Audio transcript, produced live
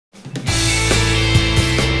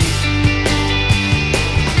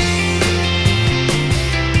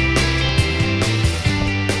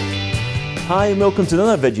Hi and welcome to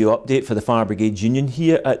another video update for the Fire Brigade Union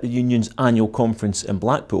here at the Union's annual conference in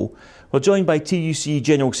Blackpool. We're joined by TUC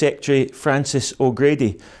General Secretary Frances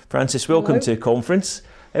O'Grady. Frances, welcome to the conference.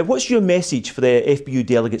 What's your message for the FBU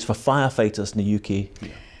delegates for firefighters in the UK?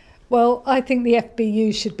 Well, I think the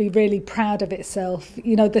FBU should be really proud of itself.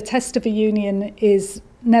 You know, the test of a union is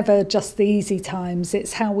never just the easy times,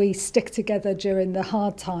 it's how we stick together during the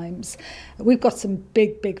hard times. We've got some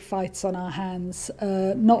big fights on our hands,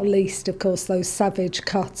 not least, of course, those savage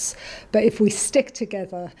cuts. But if we stick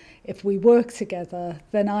together, if we work together,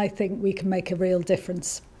 then I think we can make a real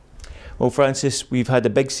difference. Well, Frances, we've had a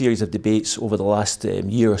big series of debates over the last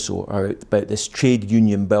year or so about this trade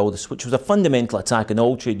union bill, which was a fundamental attack on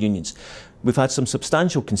all trade unions. We've had some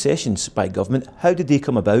substantial concessions by government. How did they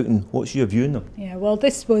come about and what's your view on them? Yeah, well,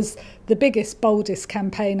 this was the biggest, boldest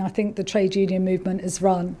campaign I think the trade union movement has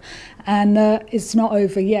run. And it's not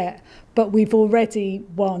over yet, but we've already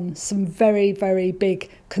won some very big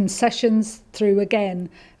concessions through, again,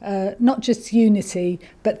 not just unity,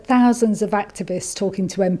 but thousands of activists talking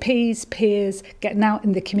to MPs, peers, getting out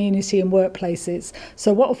in the community and workplaces.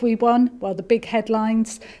 So what have we won? Well, the big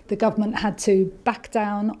headlines: the government had to back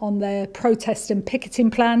down on their protest and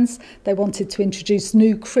picketing plans. They wanted to introduce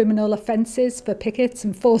new criminal offences for pickets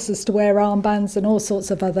and force us to wear armbands and all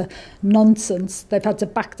sorts of other nonsense. They've had to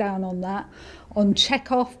back down on that. On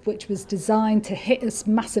check-off, which was designed to hit us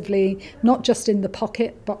massively, not just in the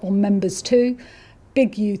pocket, but on members too.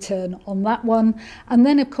 Big U-turn on that one. And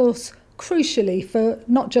then, of course, crucially, for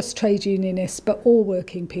not just trade unionists, but all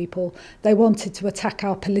working people, they wanted to attack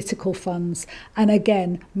our political funds. And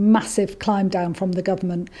again, massive climb down from the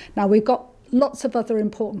government. Now, we've got lots of other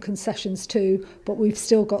important concessions too, but we've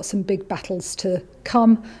still got some big battles to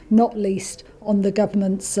come, not least on the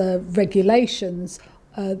government's regulations.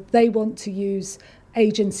 They want to use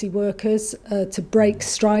agency workers to break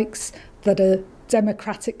strikes that are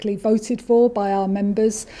democratically voted for by our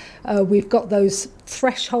members. We've got those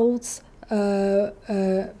thresholds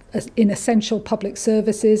in essential public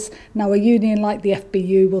services. Now, a union like the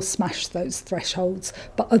FBU will smash those thresholds,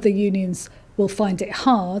 but other unions will find it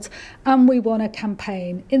hard. And we want a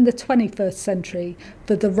campaign in the 21st century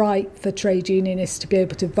for the right for trade unionists to be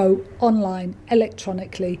able to vote online,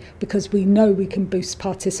 electronically, because we know we can boost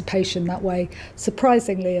participation that way.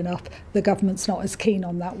 Surprisingly enough, the government's not as keen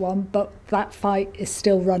on that one, but that fight is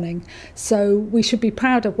still running. So we should be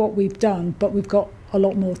proud of what we've done, but we've got a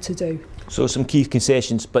lot more to do. So some key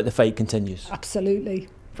concessions, but the fight continues. Absolutely.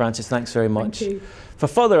 Frances, thanks very much. Thank you. For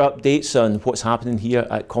further updates on what's happening here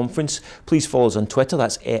at conference, please follow us on Twitter,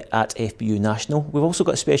 that's at FBU National. We've also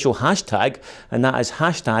got a special hashtag, and that is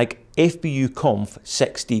hashtag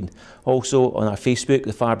FBUConf16. Also on our Facebook,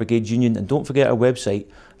 the Fire Brigade Union, and don't forget our website,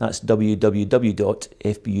 that's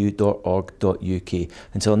www.fbu.org.uk.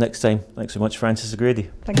 Until next time, thanks so much, Frances O'Grady.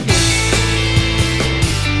 Thank you.